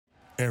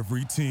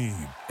Every team,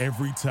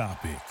 every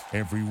topic,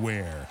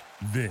 everywhere.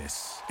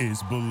 This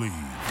is Believe.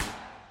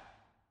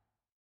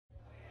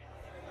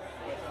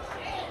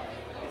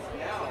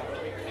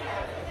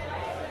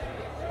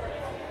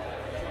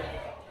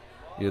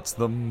 It's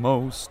the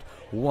most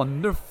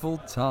wonderful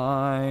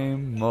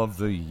time of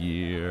the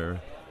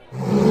year.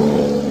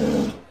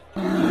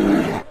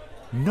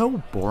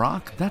 No,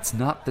 Borak, that's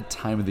not the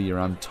time of the year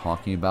I'm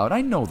talking about.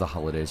 I know the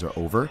holidays are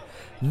over.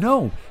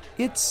 No,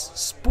 it's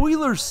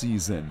spoiler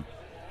season.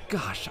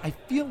 Gosh, I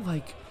feel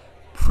like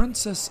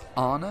Princess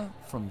Anna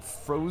from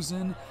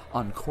Frozen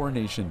on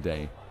Coronation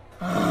Day.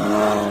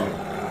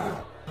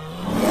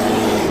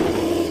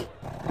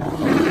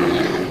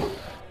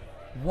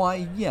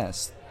 Why,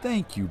 yes,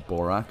 thank you,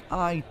 Borak.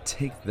 I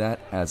take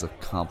that as a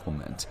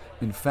compliment.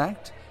 In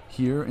fact,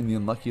 here in the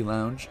Unlucky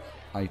Lounge,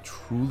 I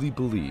truly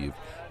believe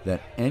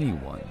that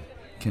anyone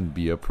can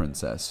be a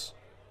princess.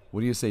 What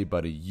do you say,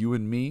 buddy? You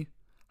and me?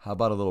 How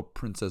about a little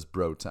Princess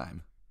Bro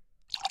time?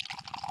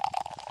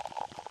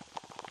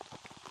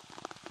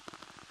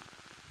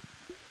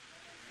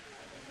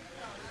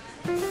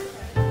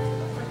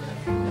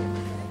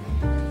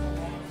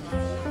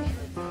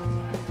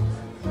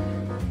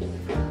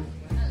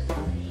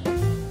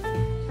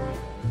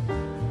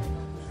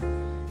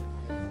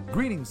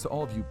 Greetings to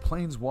all of you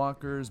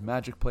planeswalkers,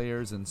 magic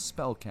players, and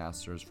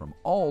spellcasters from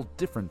all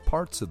different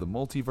parts of the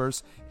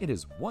multiverse. It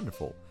is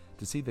wonderful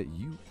to see that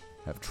you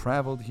have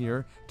traveled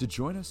here to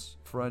join us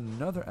for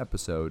another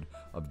episode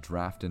of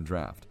Draft and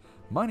Draft.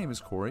 My name is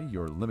Corey,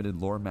 your limited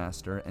lore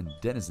master and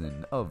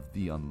denizen of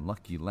the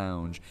Unlucky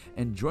Lounge,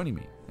 and joining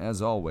me,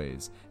 as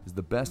always, is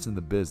the best in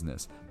the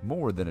business,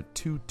 more than a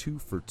 2-2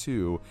 for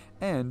 2,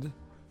 and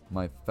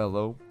my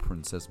fellow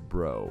Princess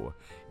Bro.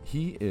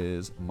 He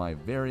is my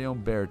very own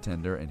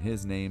bartender, and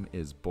his name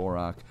is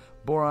Borak.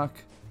 Borak,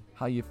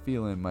 how you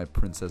feeling, my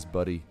princess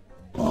buddy?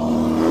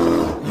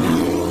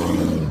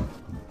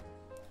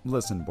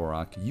 Listen,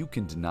 Borak, you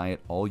can deny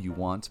it all you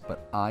want,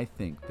 but I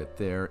think that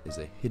there is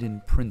a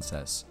hidden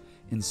princess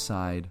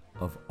inside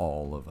of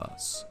all of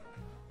us.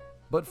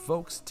 But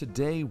folks,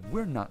 today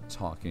we're not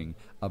talking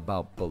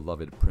about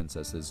beloved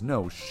princesses.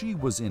 No, she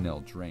was in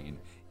Eldraine.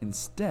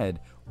 Instead,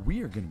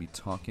 we are going to be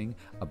talking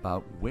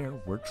about where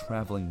we're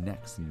traveling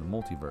next in the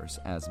multiverse,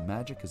 as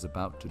Magic is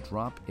about to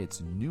drop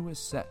its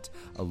newest set,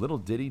 a little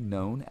ditty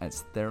known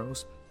as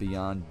Theros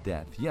Beyond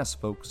Death. Yes,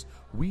 folks,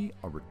 we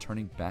are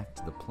returning back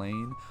to the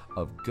plane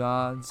of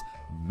gods,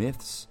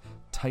 myths,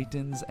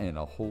 titans, and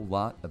a whole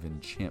lot of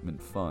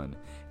enchantment fun.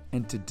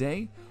 And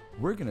today,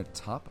 we're going to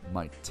top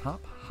my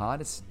top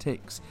hottest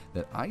takes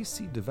that I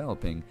see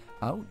developing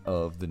out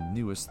of the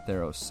newest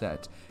Theros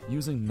set,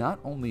 using not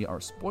only our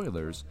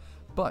spoilers,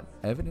 but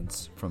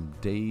evidence from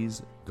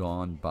days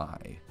gone by.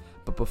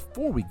 But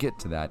before we get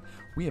to that,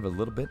 we have a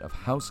little bit of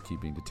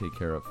housekeeping to take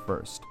care of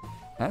first.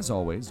 As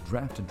always,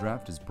 Draft and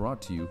Draft is brought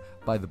to you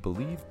by the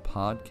Believe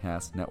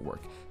Podcast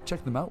Network.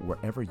 Check them out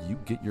wherever you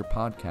get your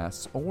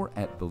podcasts or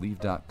at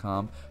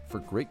Believe.com for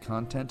great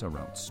content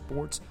around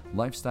sports,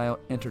 lifestyle,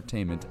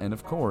 entertainment, and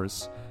of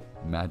course,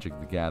 Magic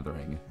the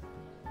Gathering.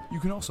 You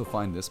can also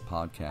find this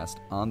podcast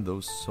on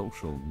those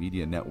social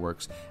media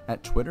networks.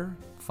 At Twitter,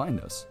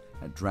 find us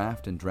at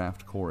Draft and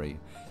Draft Corey.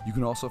 You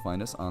can also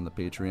find us on the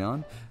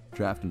Patreon,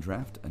 Draft and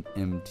Draft, an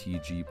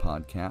MTG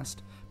podcast.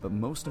 But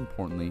most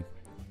importantly,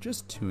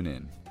 just tune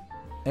in.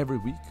 Every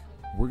week,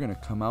 we're going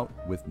to come out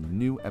with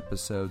new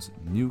episodes,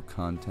 new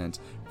content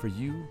for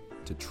you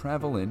to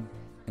travel in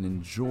and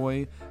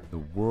enjoy the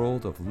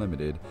world of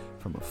Limited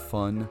from a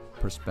fun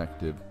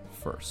perspective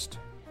first.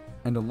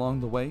 And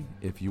along the way,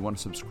 if you want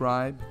to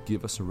subscribe,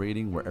 give us a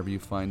rating wherever you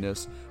find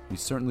us, we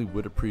certainly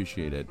would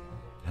appreciate it.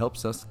 It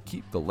helps us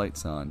keep the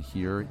lights on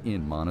here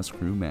in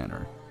Monoscrew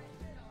Manor.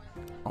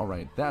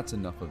 Alright, that's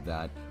enough of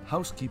that.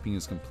 Housekeeping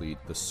is complete.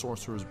 The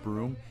Sorcerer's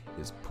Broom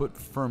is put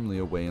firmly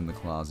away in the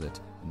closet.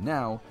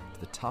 Now, to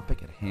the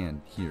topic at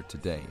hand here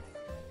today.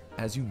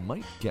 As you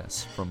might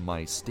guess from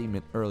my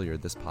statement earlier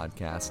this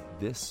podcast,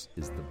 this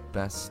is the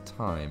best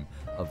time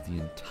of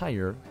the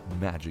entire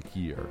Magic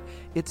year.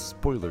 It's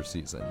spoiler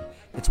season.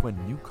 It's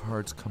when new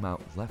cards come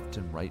out left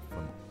and right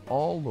from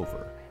all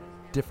over.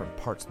 Different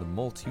parts of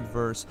the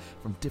multiverse,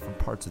 from different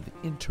parts of the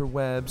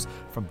interwebs,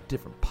 from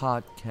different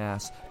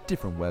podcasts,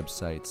 different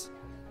websites.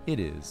 It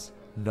is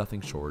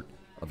nothing short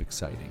of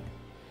exciting.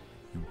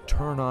 You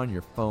turn on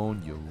your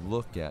phone, you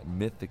look at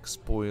Mythic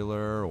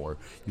Spoiler, or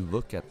you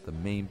look at the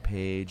main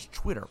page.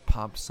 Twitter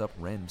pops up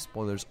random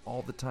spoilers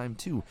all the time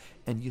too,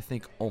 and you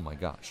think, oh my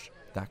gosh,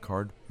 that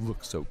card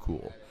looks so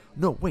cool.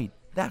 No, wait,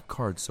 that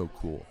card's so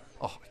cool.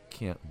 Oh, I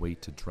can't wait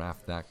to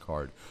draft that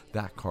card.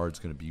 That card's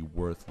going to be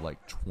worth like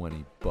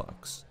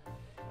 $20.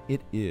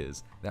 It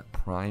is that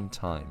prime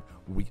time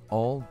where we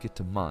all get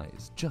to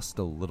mize just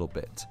a little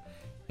bit.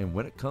 And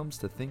when it comes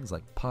to things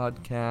like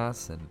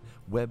podcasts and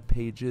web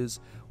pages,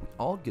 we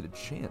all get a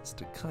chance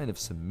to kind of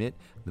submit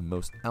the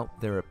most out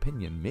there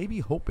opinion, maybe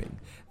hoping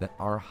that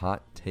our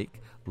hot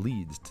take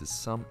leads to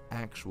some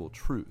actual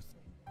truth.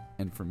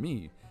 And for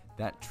me,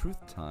 that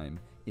truth time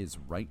is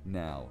right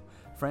now.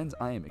 friends,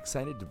 I am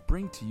excited to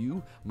bring to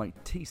you my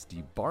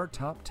tasty bar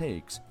top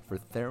takes for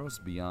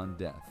Theros Beyond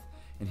Death.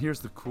 And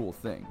here's the cool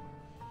thing.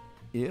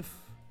 If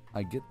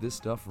I get this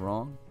stuff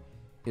wrong,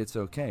 it's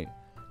okay.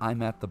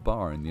 I'm at the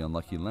bar in the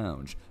Unlucky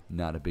Lounge,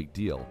 not a big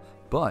deal.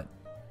 But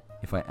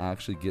if I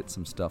actually get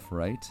some stuff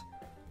right,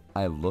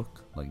 I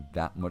look like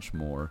that much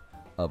more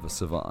of a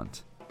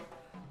savant.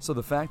 So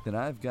the fact that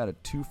I've got a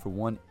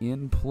 2-for-1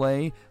 in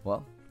play,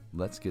 well,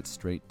 let's get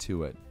straight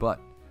to it. But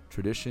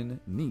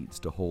tradition needs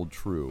to hold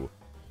true.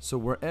 So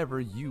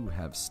wherever you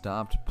have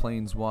stopped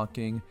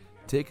planeswalking,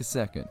 take a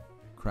second,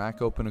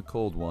 crack open a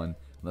cold one.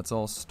 Let's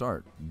all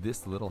start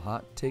this little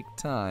hot take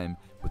time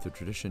with a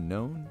tradition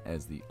known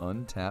as the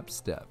Untapped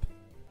Step.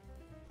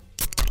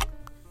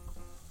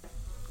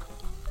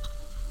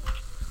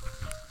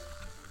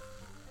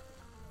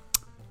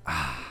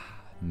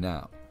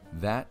 Now,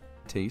 that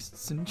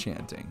tastes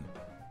enchanting.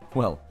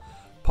 Well,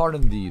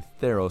 pardon the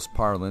Theros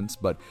parlance,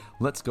 but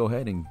let's go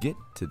ahead and get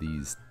to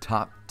these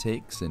top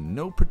takes in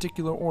no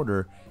particular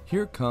order.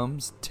 Here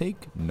comes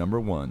take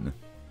number 1.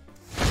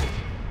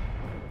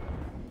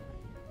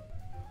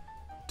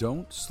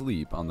 Don't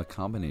sleep on the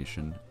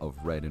combination of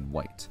red and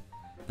white.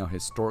 Now,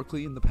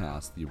 historically in the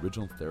past, the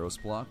original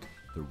Theros block,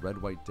 the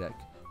red-white deck,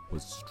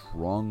 was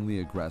strongly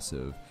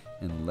aggressive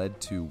and led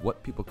to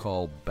what people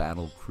call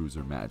battle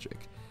cruiser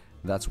magic.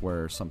 That's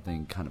where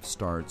something kind of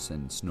starts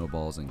and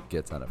snowballs and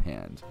gets out of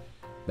hand.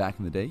 Back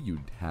in the day,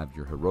 you'd have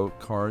your heroic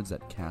cards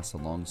that cast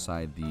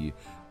alongside the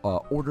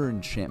Order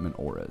enchantment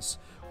auras.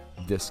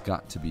 This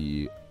got to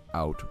be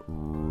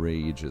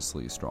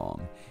outrageously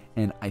strong.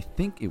 And I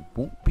think it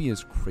won't be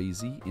as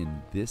crazy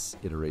in this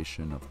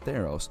iteration of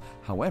Theros.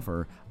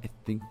 However, I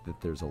think that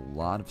there's a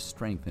lot of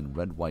strength in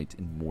red-white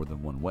in more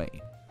than one way.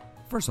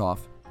 First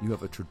off, you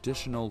have a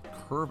traditional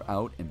curve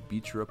out and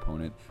beat your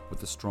opponent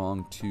with a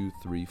strong 2,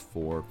 3,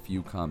 4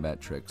 few combat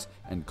tricks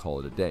and call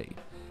it a day.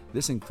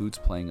 This includes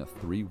playing a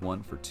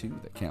 3-1 for 2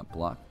 that can't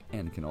block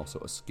and can also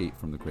escape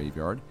from the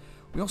graveyard.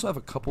 We also have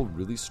a couple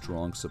really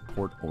strong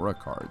support aura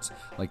cards,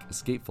 like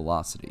Escape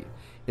Velocity.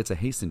 It's a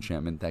haste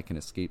enchantment that can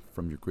escape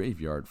from your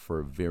graveyard for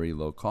a very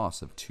low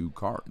cost of 2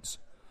 cards.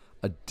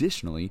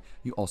 Additionally,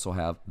 you also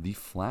have the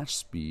Flash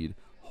Speed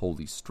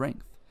Holy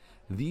Strength.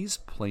 These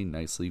play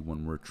nicely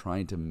when we're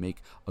trying to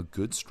make a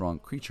good strong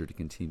creature to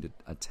continue to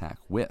attack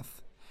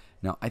with.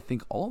 Now, I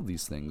think all of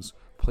these things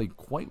play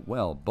quite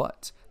well,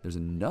 but there's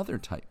another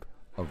type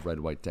of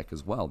red-white deck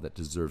as well that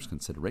deserves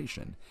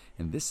consideration,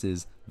 and this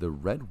is the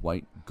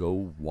red-white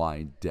go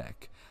wide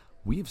deck.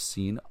 We've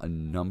seen a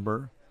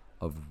number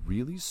of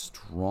really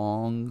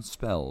strong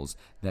spells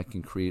that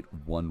can create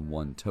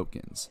 1/1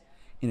 tokens.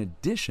 In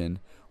addition,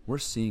 we're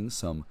seeing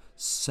some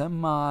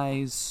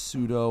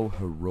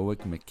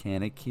semi-pseudo-heroic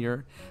mechanic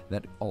here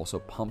that also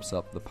pumps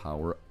up the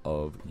power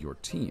of your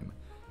team.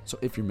 So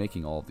if you're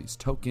making all of these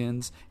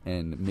tokens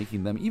and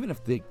making them, even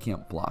if they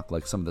can't block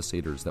like some of the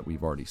satyrs that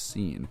we've already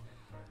seen,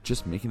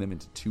 just making them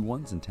into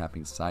 2/1s and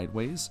tapping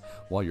sideways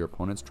while your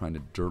opponent's trying to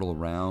dirtle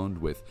around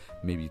with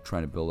maybe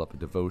trying to build up a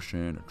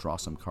devotion or draw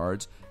some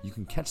cards, you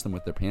can catch them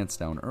with their pants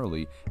down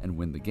early and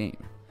win the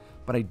game.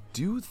 But I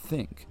do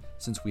think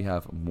since we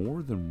have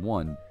more than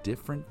one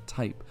different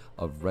type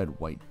of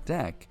red-white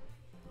deck,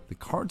 the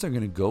cards that are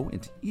going to go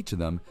into each of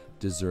them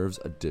deserves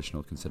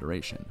additional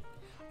consideration.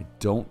 I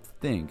don't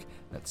think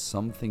that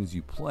some things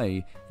you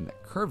play in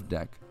that curved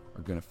deck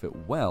are going to fit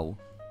well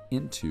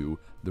into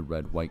the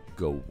red-white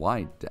go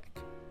wide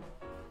deck.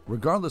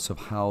 Regardless of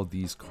how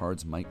these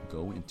cards might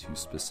go into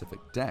specific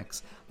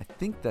decks, I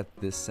think that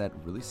this set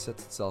really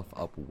sets itself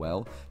up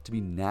well to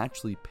be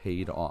naturally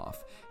paid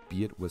off,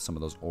 be it with some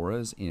of those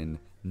auras in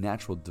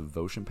natural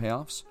devotion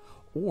payoffs,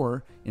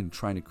 or in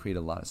trying to create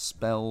a lot of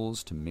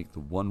spells to make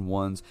the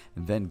 1/1s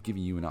and then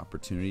giving you an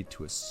opportunity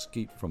to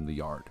escape from the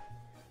yard.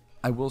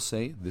 I will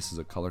say this is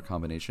a color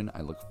combination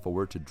I look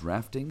forward to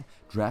drafting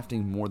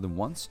more than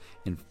once,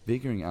 and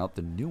figuring out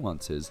the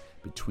nuances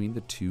between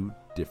the two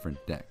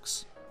different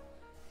decks.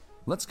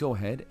 Let's go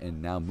ahead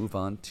and now move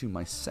on to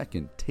my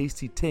second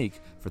tasty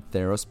take for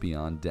Theros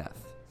Beyond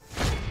Death.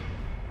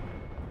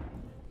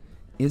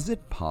 Is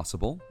it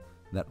possible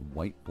that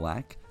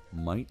white-black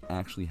might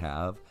actually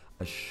have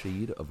a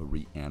shade of a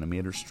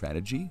reanimator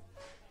strategy?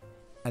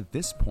 At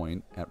this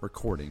point at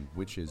recording,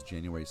 which is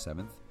January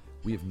 7th,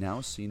 we have now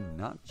seen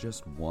not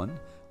just one,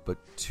 but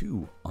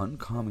 2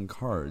 uncommon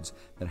cards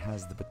that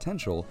has the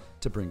potential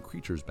to bring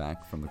creatures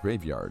back from the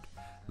graveyard.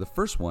 The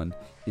first one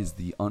is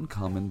the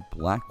uncommon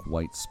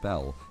black-white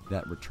spell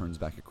that returns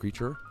back a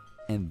creature,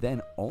 and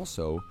then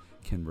also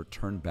can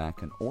return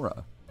back an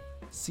aura.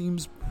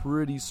 Seems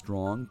pretty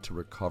strong to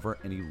recover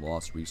any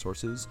lost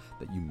resources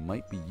that you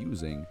might be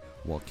using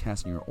while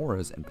casting your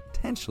auras and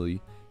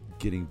potentially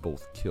getting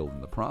both killed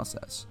in the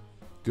process.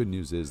 Good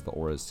news is the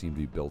auras seem to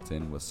be built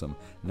in with some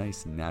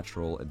nice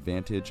natural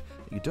advantage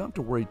that you don't have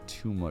to worry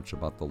too much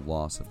about the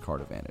loss of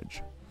card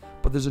advantage.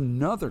 But there's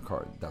another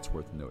card that's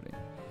worth noting.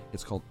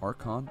 It's called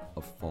Archon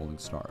of Falling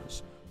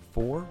Stars.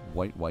 4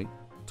 white,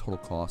 total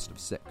cost of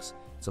 6.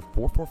 It's a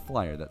 4/4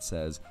 flyer that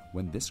says,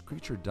 when this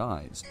creature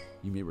dies,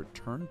 you may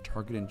return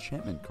target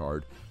enchantment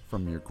card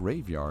from your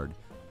graveyard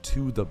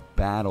to the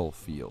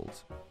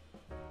battlefield.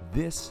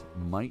 This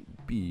might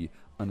be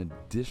an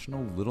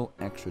additional little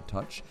extra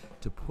touch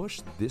to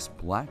push this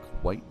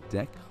black-white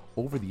deck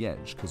over the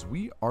edge, because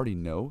we already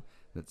know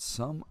that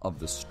some of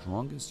the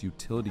strongest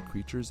utility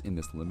creatures in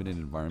this limited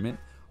environment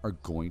are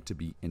going to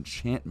be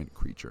enchantment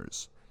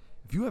creatures.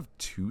 If you have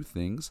two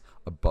things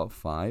above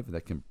 5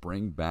 that can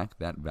bring back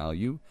that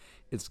value,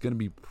 it's going to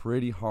be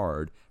pretty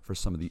hard for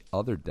some of the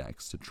other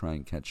decks to try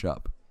and catch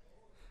up.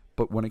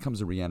 But when it comes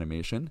to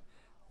reanimation,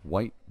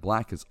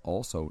 white-black is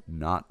also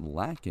not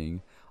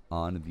lacking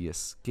on the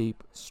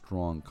escape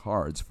strong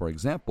cards. For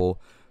example,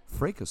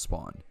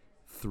 Fracaspawn,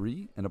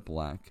 3 and a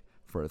black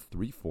for a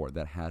 3/4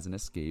 that has an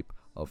escape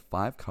of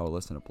 5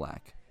 colorless and a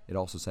black. It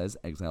also says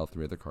exile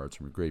 3 other cards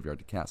from your graveyard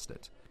to cast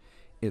it.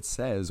 It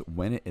says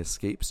when it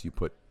escapes, you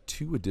put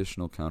 2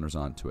 additional counters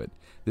onto it.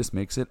 This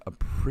makes it a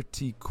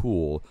pretty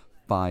cool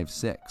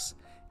 5/6.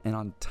 And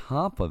on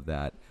top of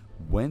that,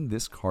 when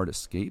this card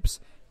escapes,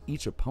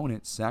 each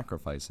opponent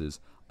sacrifices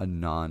a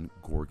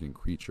non-Gorgon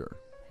creature.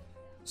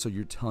 So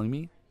you're telling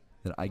me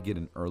that I get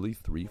an early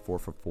 3/4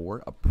 for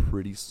 4, a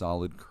pretty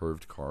solid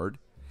curved card,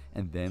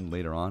 and then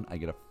later on I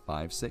get a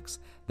 5/6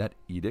 that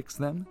edicts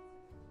them?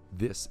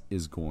 This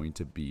is going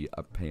to be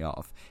a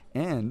payoff.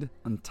 And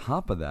on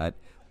top of that,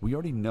 we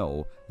already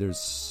know there's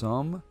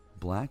some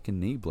black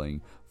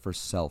enabling for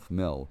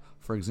self-mill.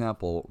 For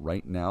example,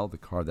 right now the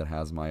card that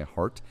has my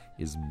heart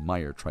is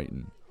Mire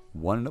Triton.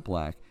 1 and a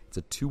black, it's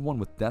a 2/1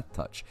 with Death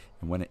Touch,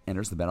 and when it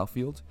enters the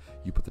battlefield,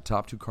 you put the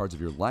top 2 cards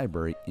of your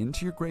library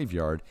into your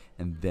graveyard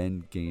and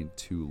then gain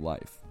 2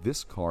 life.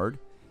 This card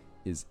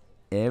is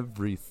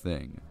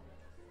everything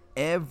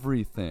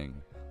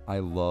I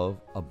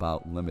love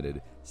about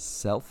Limited.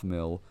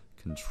 Self-mill,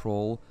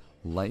 control,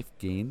 life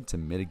gain to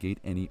mitigate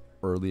any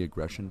early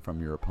aggression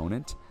from your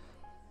opponent.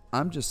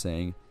 I'm just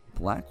saying,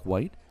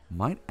 black-white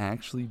might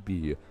actually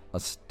be a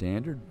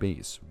standard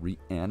base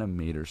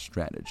reanimator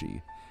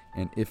strategy.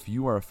 And if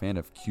you are a fan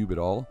of Cube at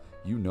all,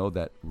 you know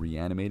that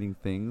reanimating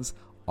things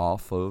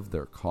off of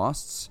their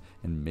costs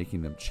and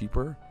making them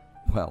cheaper,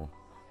 well,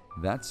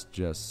 that's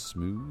just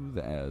smooth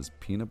as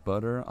peanut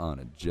butter on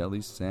a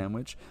jelly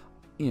sandwich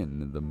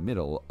in the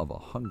middle of a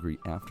hungry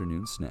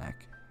afternoon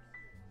snack.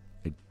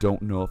 I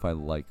don't know if I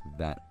like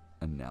that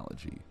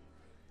analogy.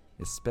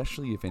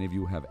 Especially if any of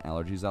you have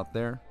allergies out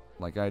there,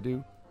 like I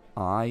do,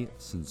 I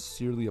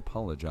sincerely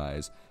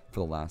apologize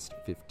for the last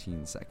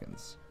 15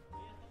 seconds.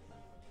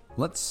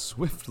 Let's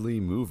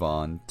swiftly move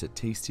on to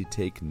Tasty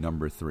Take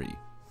number 3.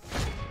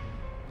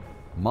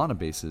 Mana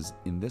bases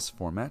in this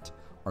format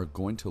are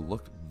going to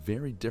look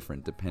very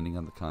different depending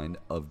on the kind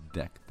of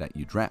deck that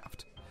you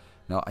draft.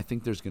 Now, I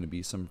think there's going to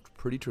be some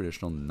pretty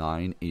traditional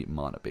 9/8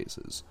 mana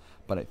bases,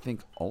 but I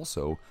think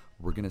also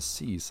we're going to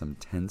see some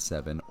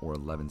 10/7 or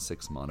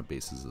 11/6 mana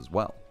bases as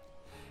well.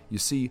 You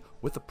see,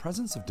 with the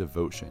presence of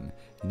Devotion,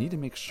 you need to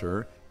make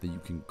sure that you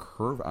can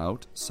curve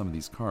out some of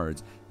these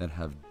cards that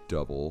have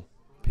double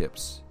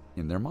pips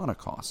in their mana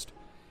cost.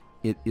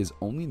 It is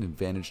only an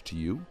advantage to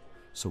you,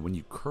 so when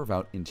you curve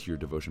out into your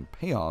Devotion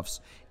payoffs,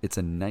 it's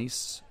a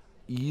nice,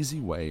 easy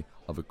way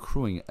of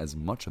accruing as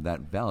much of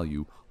that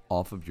value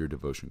off of your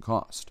Devotion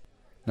cost.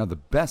 Now, the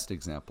best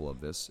example of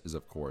this is,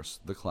 of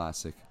course, the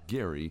classic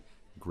Gary,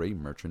 Grey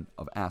Merchant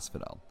of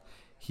Asphodel.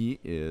 He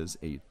is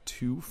a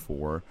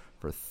 2/4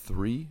 for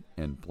 3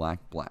 and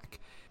black.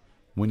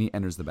 When he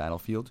enters the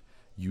battlefield,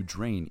 you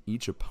drain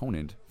each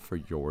opponent for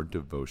your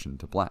Devotion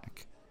to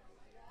black.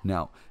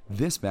 Now,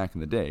 this back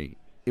in the day,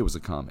 it was a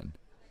common.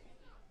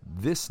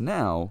 This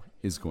now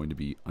is going to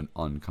be an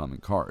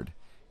uncommon card.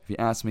 If you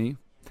ask me,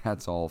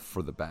 that's all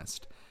for the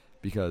best,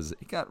 because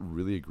it got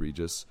really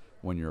egregious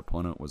when your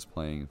opponent was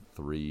playing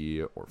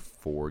 3 or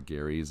 4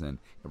 Garys and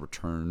it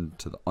returned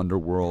to the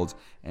underworld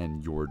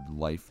and your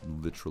life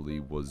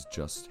literally was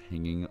just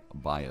hanging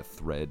by a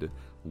thread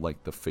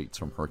like the fates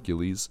from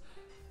Hercules.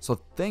 So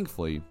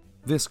thankfully,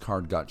 this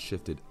card got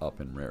shifted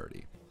up in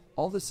rarity.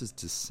 All this is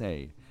to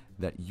say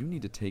that you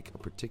need to take a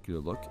particular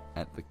look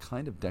at the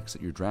kind of decks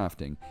that you're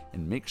drafting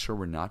and make sure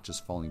we're not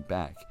just falling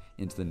back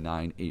into the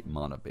 9/8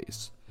 mana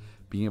base.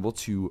 Being able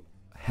to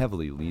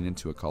heavily lean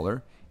into a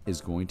color is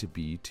going to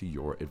be to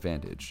your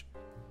advantage.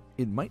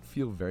 It might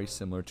feel very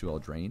similar to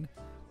Eldraine,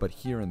 but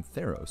here in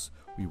Theros,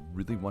 we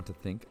really want to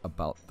think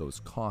about those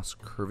costs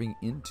curving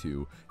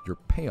into your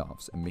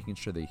payoffs and making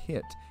sure they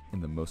hit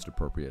in the most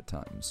appropriate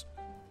times.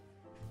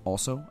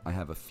 Also, I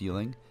have a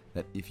feeling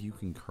that if you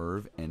can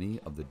curve any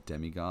of the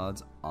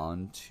demigods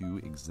onto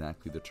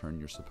exactly the turn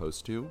you're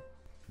supposed to,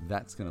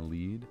 that's going to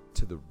lead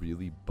to the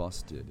really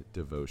busted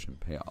Devotion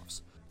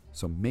payoffs.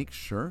 So make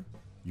sure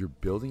you're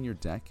building your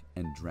deck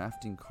and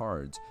drafting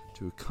cards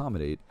to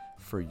accommodate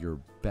for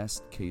your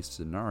best case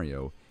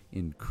scenario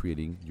in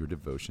creating your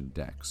Devotion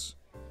decks.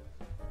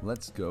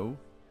 Let's go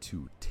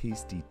to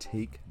Tasty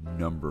Take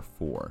number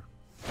 4.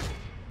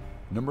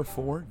 Number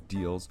 4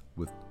 deals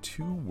with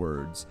 2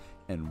 words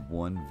and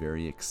one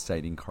very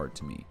exciting card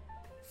to me: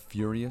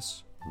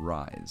 Furious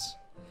Rise.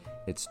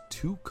 It's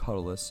 2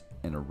 colorless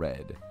and a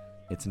red.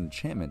 It's an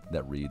enchantment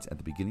that reads at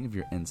the beginning of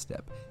your end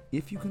step,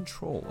 if you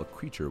control a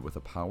creature with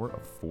a power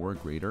of 4 or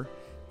greater,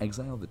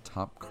 exile the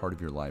top card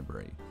of your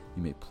library.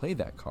 You may play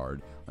that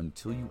card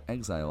until you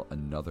exile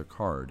another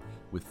card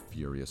with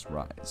Furious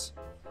Rise.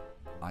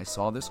 I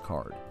saw this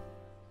card.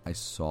 I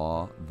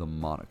saw the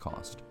mana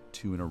cost,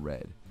 2 and a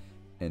red,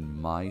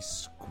 and my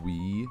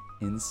squee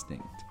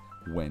instinct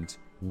went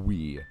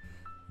wee.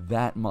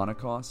 That mana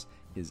cost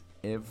is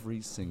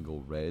every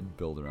single red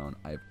build-around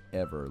I've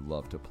ever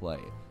loved to play.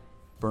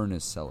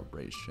 Furnace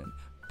Celebration,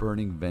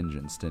 Burning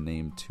Vengeance, to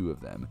name 2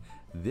 of them.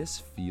 This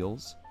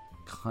feels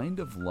kind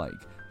of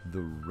like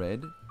the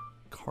red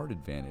card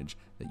advantage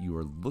that you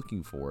are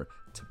looking for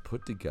to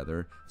put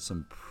together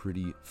some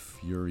pretty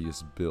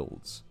furious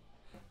builds.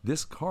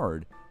 This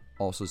card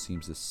also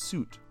seems to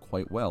suit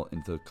quite well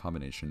into the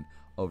combination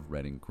of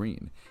red and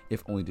green,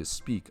 if only to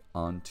speak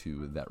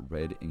onto that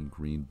red and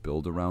green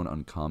build around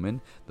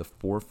uncommon, the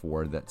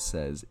 4/4 that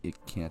says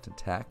it can't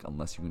attack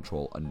unless you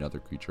control another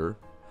creature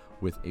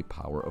with a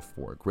power of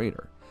 4 or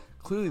greater.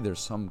 Clearly there's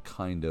some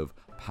kind of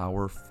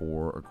power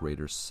 4 or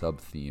greater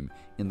sub-theme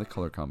in the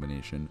color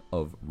combination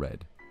of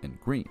red and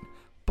green.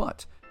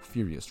 But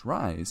Furious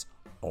Rise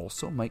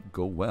also might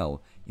go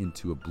well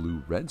into a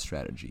blue-red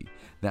strategy.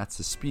 That's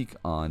to speak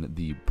on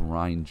the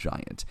Brine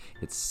Giant.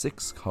 It's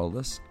 6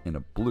 colorless and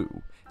a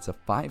blue. It's a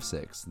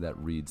 5/6 that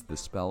reads the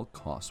spell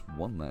costs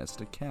 1 less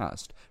to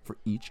cast for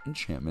each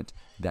enchantment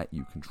that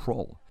you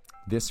control.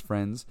 This,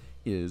 friends,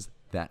 is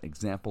that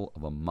example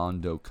of a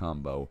Mondo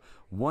combo.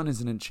 One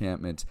is an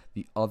enchantment,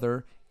 the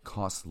other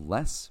costs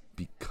less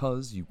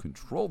because you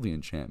control the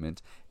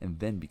enchantment, and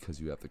then because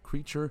you have the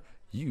creature,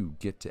 you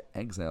get to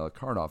exile a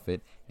card off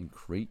it and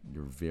create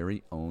your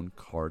very own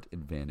card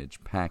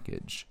advantage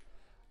package.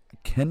 I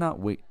cannot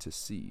wait to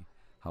see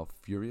how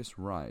Furious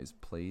Rise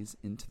plays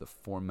into the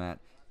format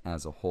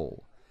as a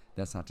whole.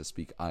 That's not to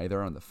speak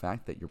either on the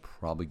fact that you're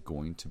probably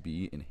going to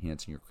be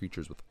enhancing your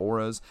creatures with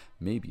auras,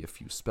 maybe a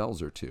few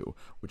spells or 2,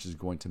 which is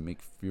going to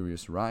make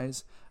Furious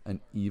Rise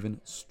an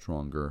even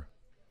stronger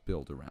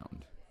build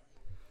around.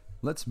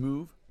 Let's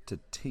move to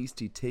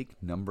Tasty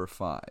Take number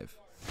 5.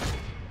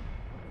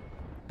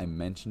 I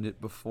mentioned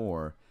it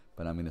before,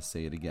 but I'm going to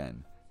say it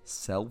again.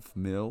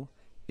 Self-mill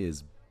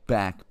is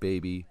back,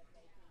 baby.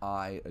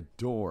 I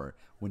adore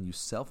when you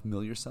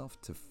self-mill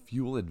yourself to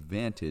fuel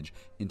advantage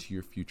into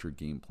your future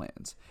game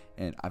plans.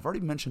 And I've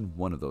already mentioned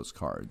one of those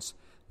cards,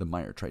 the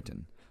Mire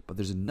Triton. But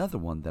there's another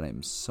one that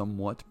I'm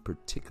somewhat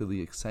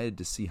particularly excited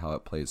to see how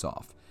it plays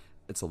off.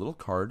 It's a little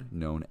card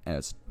known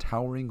as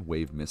Towering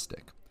Wave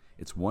Mystic.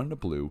 It's 1 and a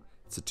blue.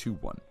 It's a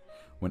 2/1.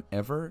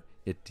 Whenever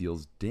it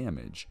deals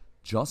damage,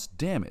 just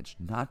damage,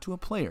 not to a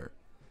player,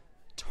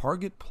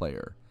 target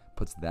player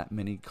puts that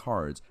many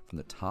cards from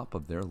the top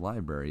of their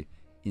library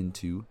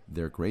into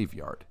their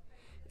graveyard.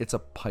 It's a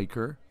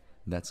piker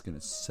that's going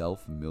to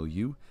self-mill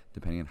you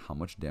depending on how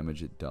much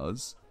damage it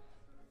does.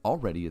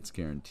 Already it's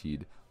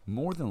guaranteed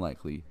more than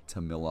likely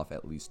to mill off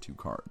at least 2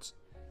 cards.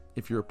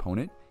 If your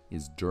opponent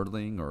is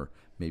dirtling or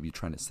maybe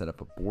trying to set up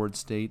a board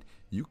state,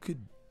 you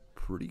could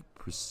pretty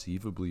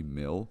perceivably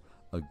mill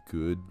a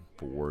good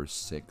 4,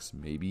 6,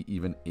 maybe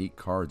even 8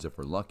 cards if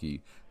we're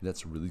lucky.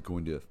 That's really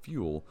going to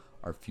fuel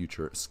our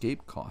future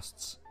escape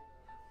costs.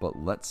 But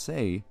let's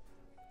say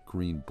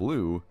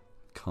green-blue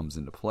comes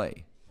into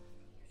play.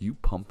 You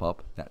pump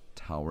up that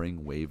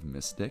Towering Wave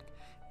Mystic,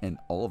 and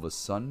all of a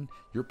sudden,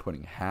 you're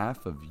putting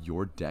half of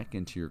your deck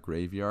into your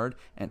graveyard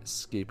and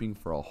escaping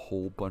for a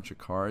whole bunch of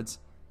cards.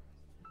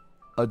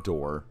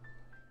 Adore,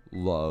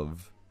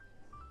 love,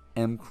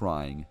 am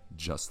crying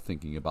just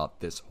thinking about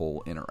this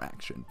whole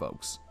interaction,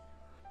 folks.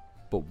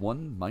 But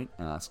one might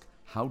ask,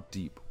 how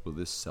deep will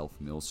this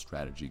self-mill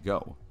strategy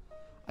go?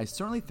 I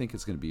certainly think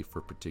it's going to be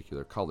for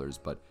particular colors,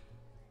 but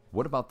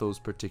what about those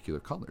particular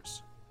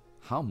colors?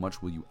 How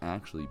much will you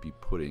actually be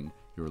putting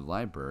your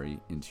library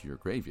into your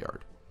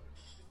graveyard?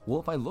 Well,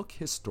 if I look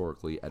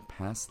historically at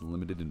past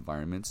limited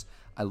environments,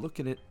 I look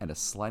at it at a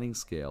sliding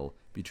scale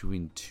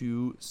between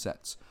 2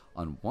 sets.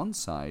 On one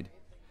side,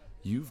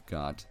 you've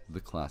got the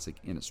classic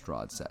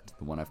Innistrad set,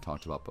 the one I've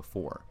talked about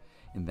before.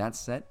 In that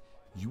set,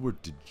 you were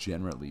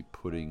degenerately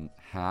putting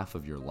half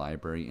of your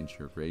library into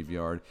your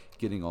graveyard,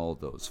 getting all of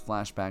those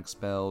flashback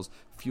spells,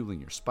 fueling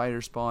your spider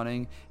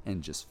spawning,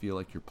 and just feel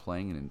like you're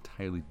playing an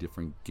entirely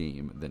different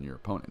game than your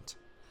opponent.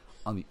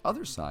 On the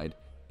other side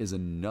is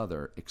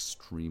another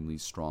extremely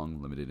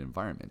strong limited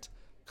environment,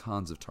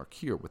 Khans of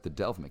Tarkir with the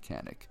Delve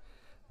mechanic.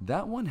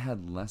 That one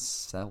had less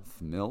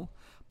self-mill,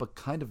 but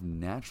kind of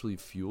naturally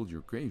fueled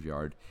your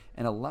graveyard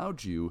and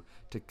allowed you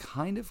to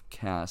kind of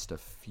cast a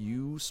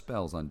few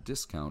spells on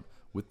discount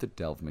with the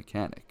Delve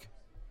mechanic.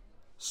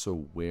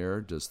 So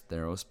where does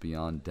Theros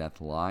Beyond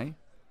Death lie?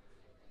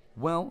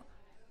 Well,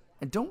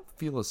 I don't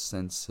feel a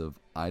sense of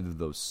either of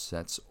those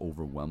sets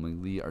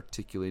overwhelmingly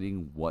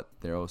articulating what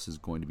Theros is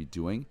going to be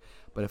doing,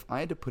 but if I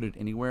had to put it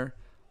anywhere,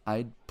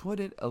 I'd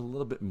put it a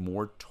little bit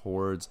more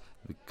towards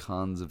the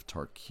Khans of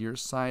Tarkir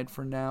side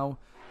for now,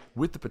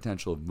 with the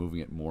potential of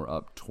moving it more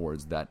up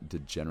towards that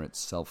degenerate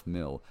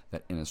self-mill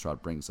that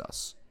Innistrad brings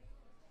us.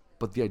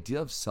 But the idea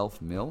of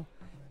self-mill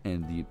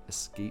and the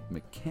escape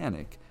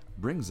mechanic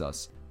brings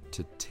us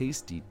to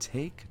tasty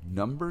take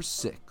number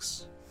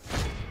 6.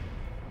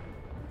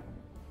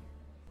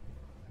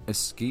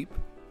 Escape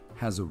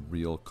has a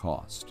real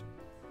cost.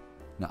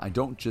 Now, I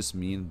don't just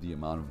mean the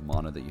amount of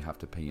mana that you have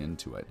to pay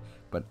into it,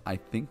 but I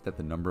think that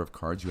the number of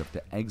cards you have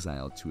to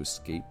exile to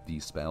escape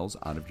these spells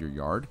out of your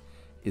yard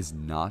is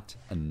not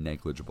a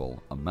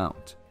negligible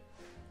amount.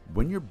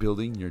 When you're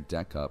building your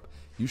deck up,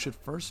 you should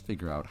first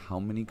figure out how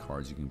many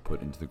cards you can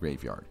put into the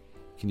graveyard.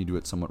 Can you do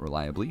it somewhat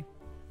reliably?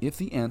 If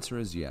the answer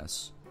is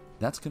yes,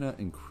 that's going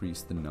to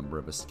increase the number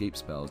of escape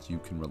spells you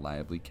can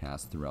reliably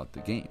cast throughout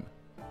the game.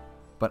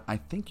 But I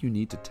think you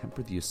need to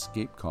temper the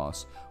escape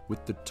costs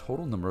with the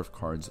total number of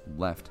cards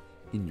left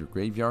in your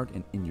graveyard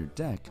and in your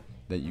deck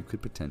that you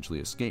could potentially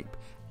escape,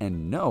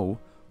 and know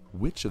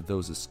which of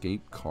those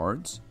escape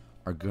cards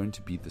are going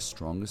to be the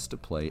strongest to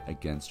play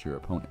against your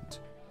opponent.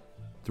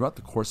 Throughout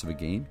the course of a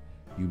game,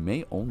 you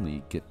may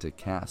only get to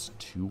cast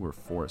 2 or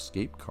 4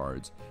 escape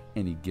cards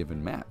any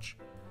given match,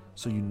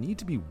 so you need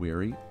to be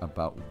wary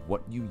about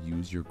what you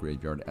use your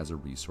graveyard as a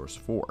resource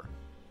for.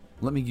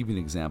 Let me give you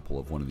an example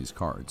of one of these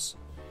cards.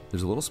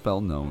 There's a little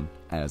spell known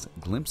as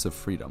Glimpse of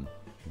Freedom,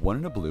 1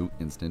 in a blue,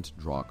 instant,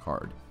 draw a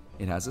card.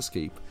 It has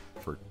escape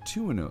for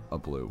 2 in a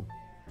blue,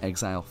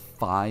 exile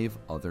 5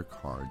 other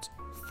cards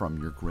from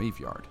your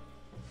graveyard.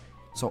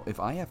 So if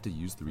I have to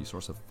use the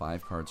resource of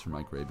 5 cards from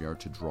my graveyard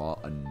to draw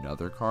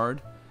another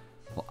card,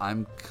 well,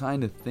 I'm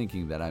kind of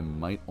thinking that I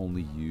might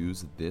only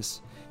use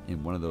this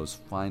in one of those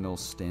final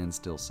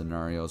standstill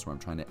scenarios where I'm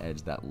trying to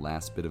edge that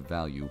last bit of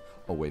value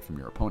away from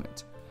your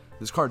opponent.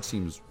 This card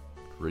seems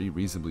pretty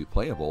reasonably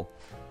playable,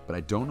 but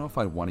I don't know if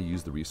I want to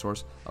use the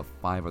resource of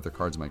 5 other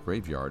cards in my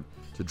graveyard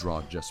to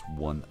draw just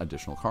 1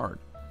 additional card.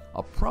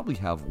 I'll probably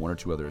have 1 or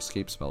 2 other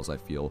escape spells I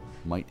feel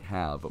might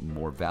have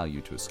more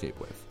value to escape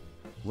with.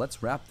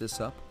 Let's wrap this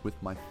up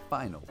with my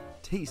final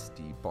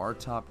tasty bar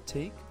top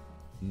take,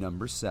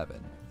 number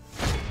 7.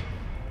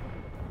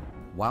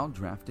 While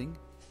drafting,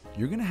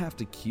 you're going to have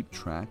to keep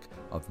track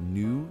of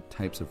new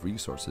types of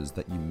resources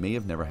that you may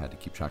have never had to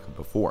keep track of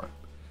before,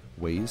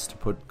 ways to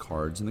put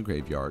cards in the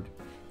graveyard,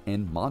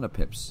 and mana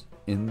pips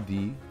in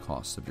the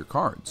costs of your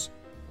cards.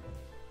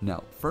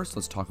 Now, first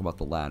let's talk about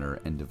the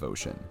latter and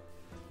devotion.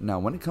 Now,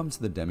 when it comes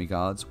to the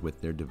demigods with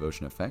their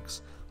devotion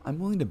effects, I'm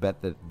willing to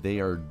bet that they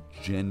are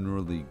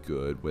generally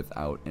good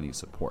without any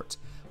support,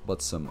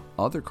 but some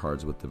other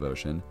cards with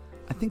devotion,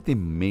 I think they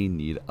may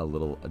need a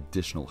little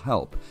additional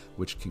help,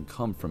 which can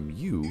come from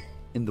you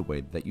in the way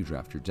that you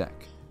draft your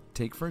deck.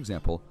 Take, for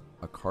example,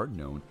 a card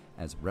known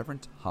as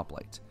Reverent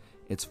Hoplite.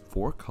 It's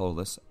 4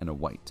 colorless and a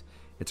white.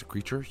 It's a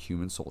creature,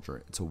 human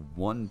soldier. It's a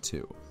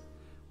 1/2.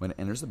 When it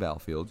enters the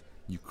battlefield,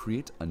 you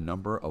create a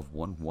number of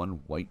 1/1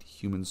 white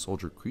human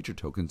soldier creature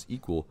tokens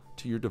equal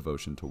to your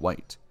devotion to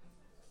white.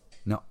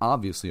 Now,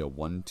 obviously a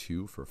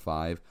 1/2 for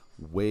 5,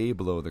 way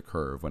below the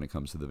curve when it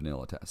comes to the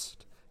vanilla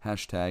test.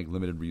 Hashtag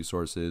limited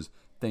resources.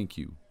 Thank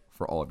you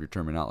for all of your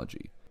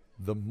terminology.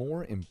 The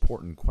more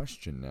important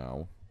question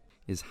now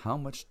is how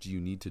much do you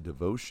need to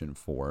devotion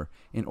for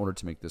in order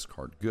to make this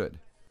card good?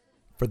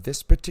 For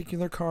this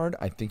particular card,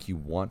 I think you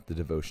want the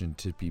devotion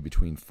to be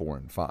between 4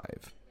 and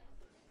 5.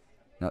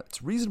 Now,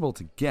 it's reasonable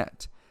to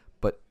get,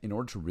 but in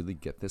order to really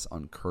get this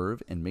on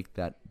curve and make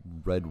that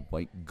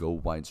red-white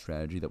go-wide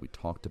strategy that we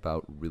talked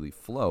about really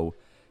flow,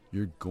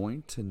 you're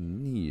going to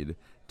need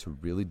to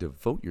really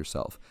devote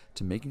yourself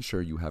to making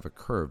sure you have a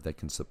curve that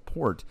can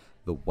support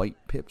the white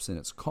pips and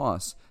its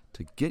costs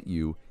to get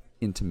you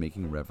into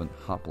making Reverent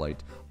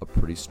Hoplite a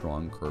pretty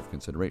strong curve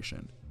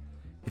consideration.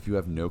 If you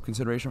have no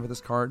consideration for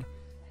this card,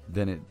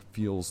 then it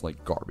feels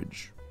like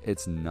garbage.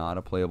 It's not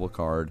a playable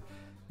card,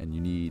 and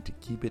you need to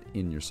keep it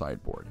in your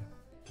sideboard.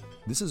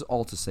 This is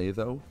all to say,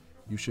 though,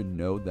 you should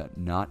know that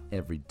not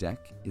every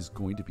deck is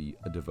going to be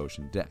a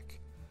devotion deck.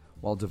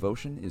 While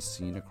devotion is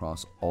seen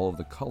across all of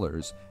the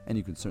colors, and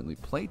you can certainly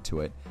play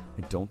to it,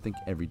 I don't think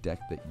every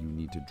deck that you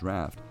need to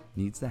draft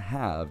needs to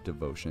have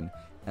devotion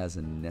as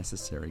a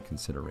necessary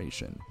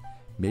consideration.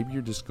 Maybe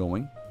you're just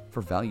going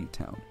for Value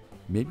Town.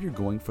 Maybe you're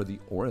going for the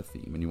aura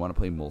theme and you want to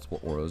play multiple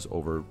auras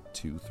over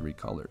 2-3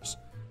 colors,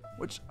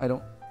 which I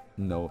don't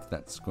know if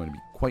that's going to be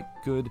quite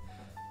good.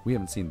 We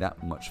haven't seen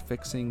that much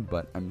fixing,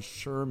 but I'm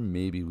sure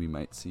maybe we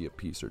might see a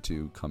piece or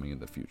 2 coming in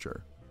the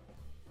future.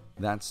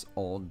 That's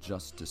all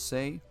just to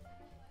say,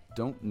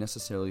 don't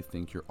necessarily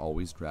think you're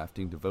always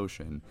drafting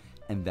devotion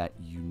and that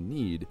you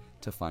need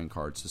to find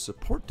cards to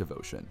support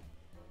devotion.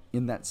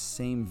 In that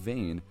same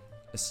vein,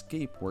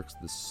 escape works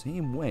the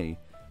same way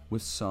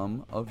with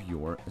some of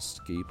your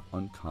escape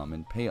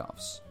uncommon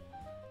payoffs.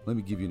 Let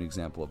me give you an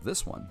example of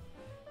this one.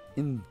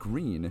 In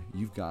green,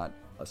 you've got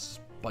a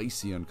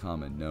spicy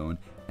uncommon known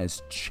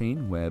as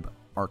Chainweb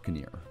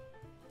Arcaneer.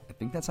 I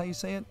think that's how you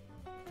say it?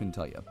 Couldn't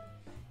tell you.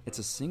 It's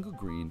a single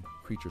green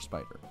creature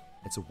spider.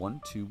 It's a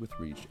 1/2 with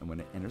reach, and when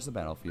it enters the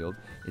battlefield,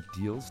 it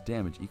deals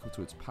damage equal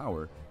to its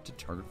power to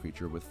target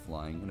creature with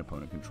flying and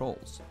opponent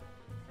controls.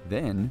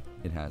 Then,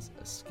 it has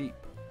escape.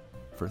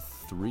 for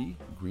 3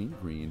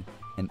 green,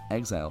 and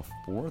exile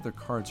 4 other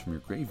cards from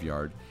your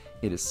graveyard,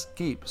 it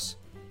escapes,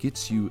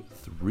 gets you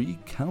 3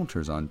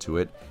 counters onto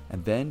it,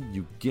 and then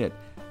you get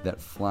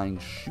that flying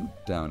shoot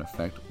down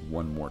effect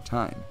one more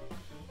time.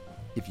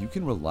 If you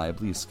can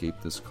reliably escape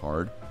this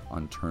card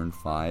on turn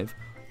 5,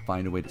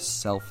 find a way to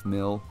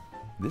self-mill,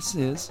 this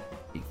is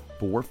a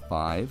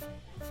 4/5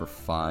 for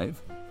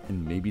 5,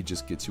 and maybe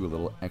just gets you a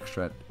little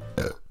extra.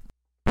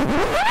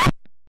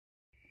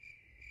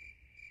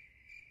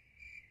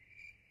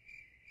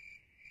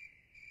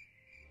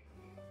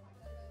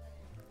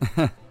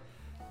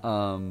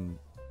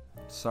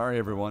 Sorry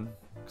everyone.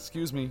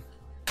 Excuse me.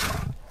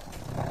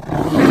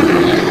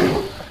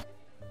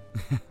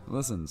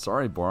 Listen,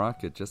 sorry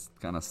Borak, it just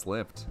kinda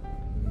slipped.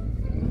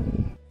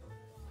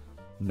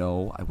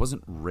 No, I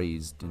wasn't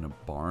raised in a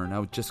barn.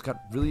 I just got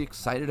really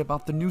excited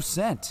about the new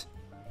set.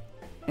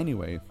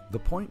 Anyway, the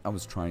point I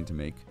was trying to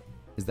make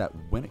is that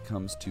when it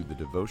comes to the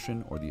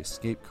devotion or the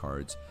escape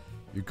cards,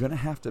 you're going to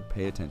have to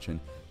pay attention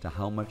to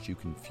how much you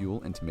can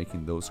fuel into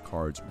making those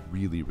cards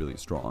really, really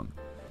strong.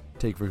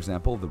 Take, for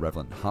example, the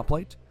Revelant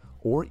Hoplite,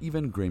 or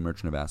even Grey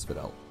Merchant of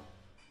Asphodel.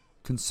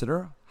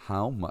 Consider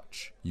how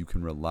much you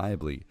can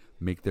reliably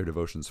make their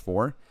devotions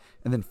for,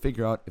 and then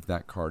figure out if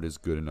that card is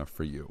good enough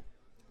for you.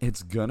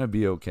 It's gonna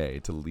be okay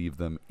to leave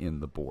them in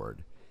the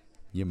board.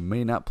 You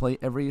may not play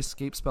every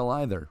escape spell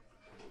either,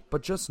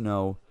 but just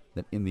know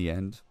that in the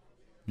end,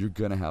 you're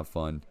gonna have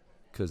fun,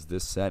 because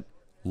this set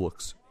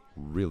looks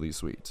really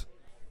sweet.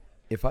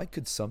 If I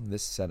could sum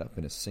this set up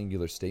in a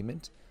singular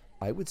statement,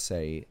 I would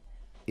say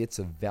it's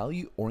a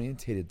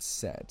value-orientated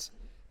set,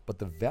 but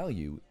the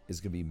value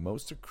is going to be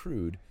most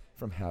accrued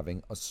from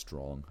having a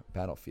strong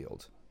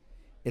battlefield.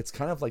 It's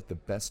kind of like the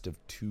best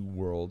of 2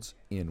 worlds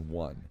in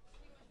one.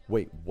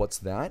 Wait, what's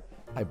that?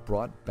 I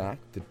brought back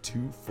the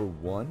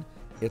 2-for-1?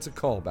 It's a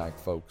callback,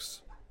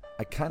 folks.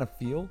 I kind of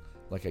feel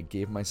like I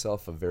gave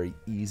myself a very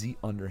easy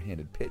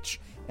underhanded pitch,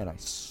 and I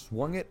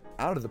swung it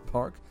out of the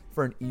park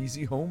for an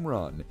easy home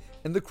run,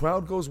 and the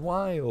crowd goes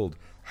wild.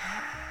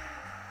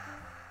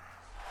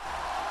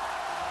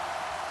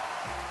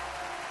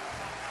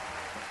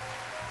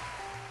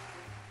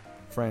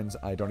 Friends,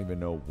 I don't even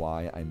know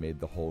why I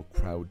made the whole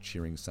crowd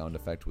cheering sound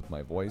effect with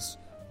my voice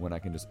when I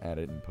can just add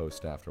it in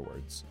post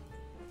afterwards.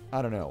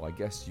 I don't know, I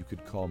guess you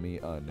could call me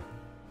an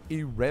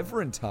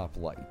irreverent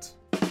hoplite.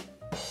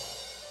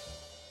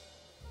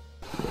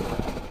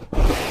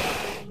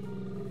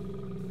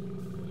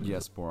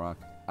 Yes, Borak,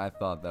 I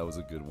thought that was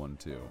a good one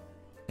too.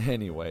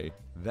 Anyway,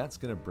 that's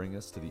going to bring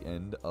us to the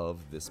end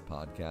of this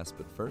podcast,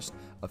 but first,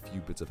 a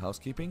few bits of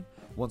housekeeping.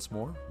 Once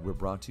more, we're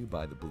brought to you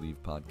by the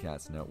Believe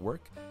Podcast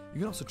Network. You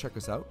can also check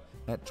us out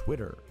at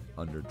Twitter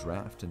under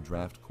Draft and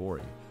Draft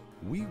Corey.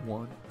 We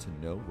want to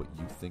know what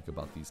you think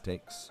about these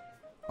takes.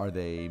 Are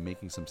they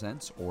making some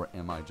sense, or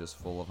am I just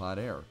full of hot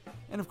air?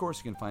 And of course,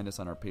 you can find us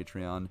on our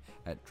Patreon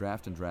at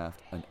Draft and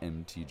Draft, an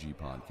MTG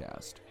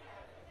podcast.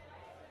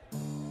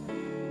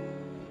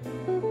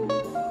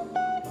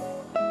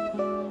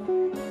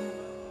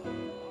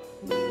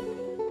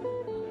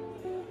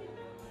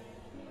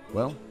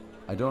 Well,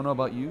 I don't know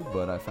about you,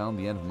 but I found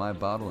the end of my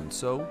bottle, and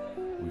so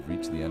we've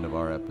reached the end of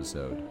our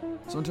episode.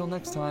 So until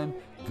next time,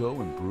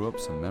 go and brew up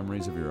some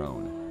memories of your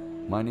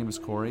own. My name is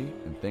Corey,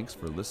 and thanks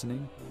for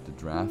listening to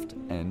Draft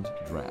and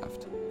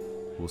Draft.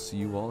 We'll see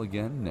you all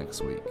again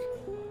next week.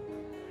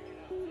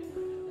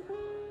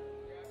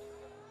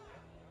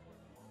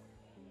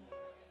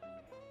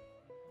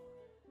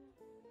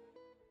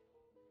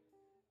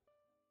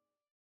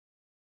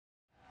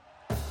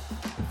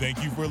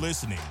 Thank you for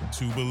listening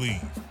to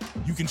Believe.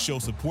 You can show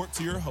support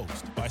to your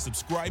host by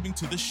subscribing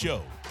to the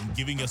show and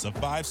giving us a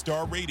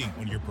 5-star rating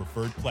on your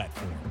preferred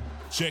platform.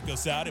 Check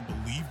us out at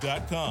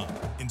Believe.com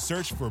and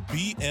search for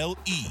BLEAV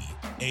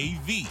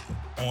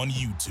on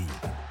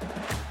YouTube.